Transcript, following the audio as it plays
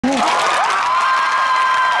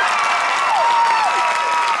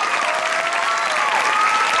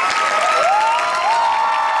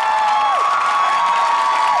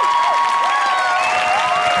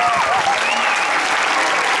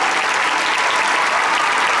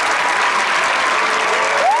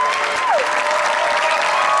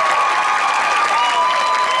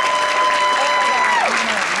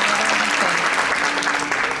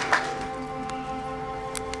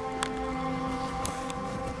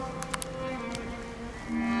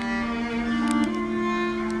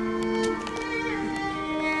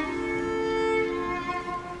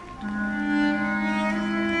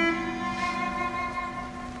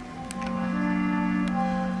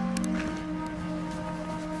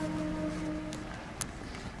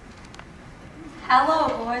Hello,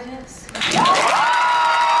 gorgeous.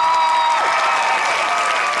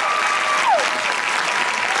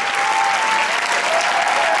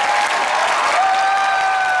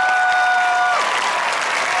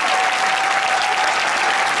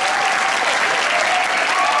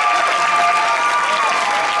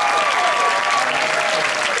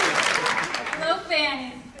 Hello,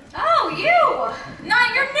 Fanny. Oh, you!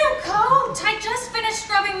 Not your new coat. I just finished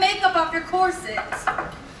scrubbing makeup off your corsets.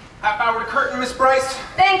 Half hour to curtain, Miss Brice.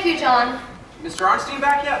 Thank you, John. Mr. Arnstein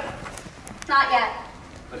back yet? Not yet.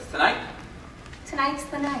 But it's tonight? Tonight's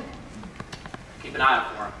the night. Keep an eye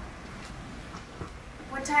out for him.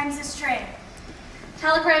 What time's his train?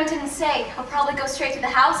 Telegram didn't say. He'll probably go straight to the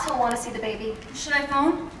house. He'll want to see the baby. Should I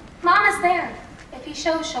phone? Mama's there. If he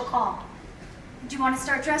shows, she'll call. Do you want to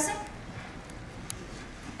start dressing?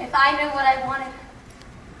 If I knew what I wanted.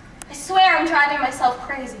 I swear I'm driving myself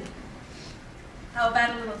crazy. How about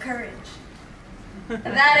a little courage?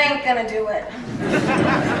 That ain't gonna do it.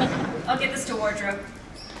 I'll get this to wardrobe.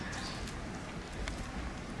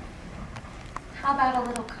 How about a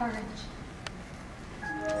little courage?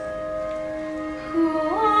 Who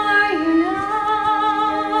are you now?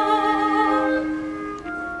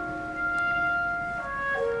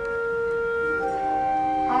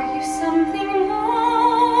 Are you something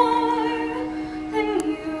more than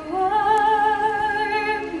you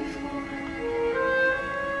were before?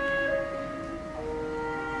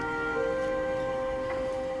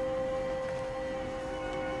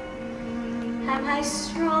 Am I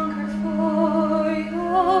stronger for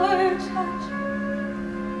your touch?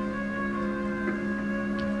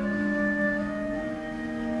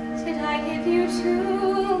 Did I give you too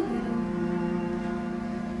little?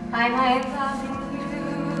 Am I loving you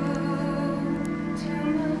too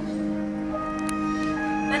much?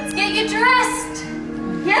 Let's get you dressed.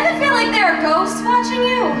 You ever feel like there are ghosts watching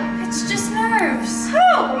you? It's just nerves.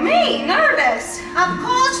 Who? Me? Nervous? Of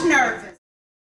course nervous.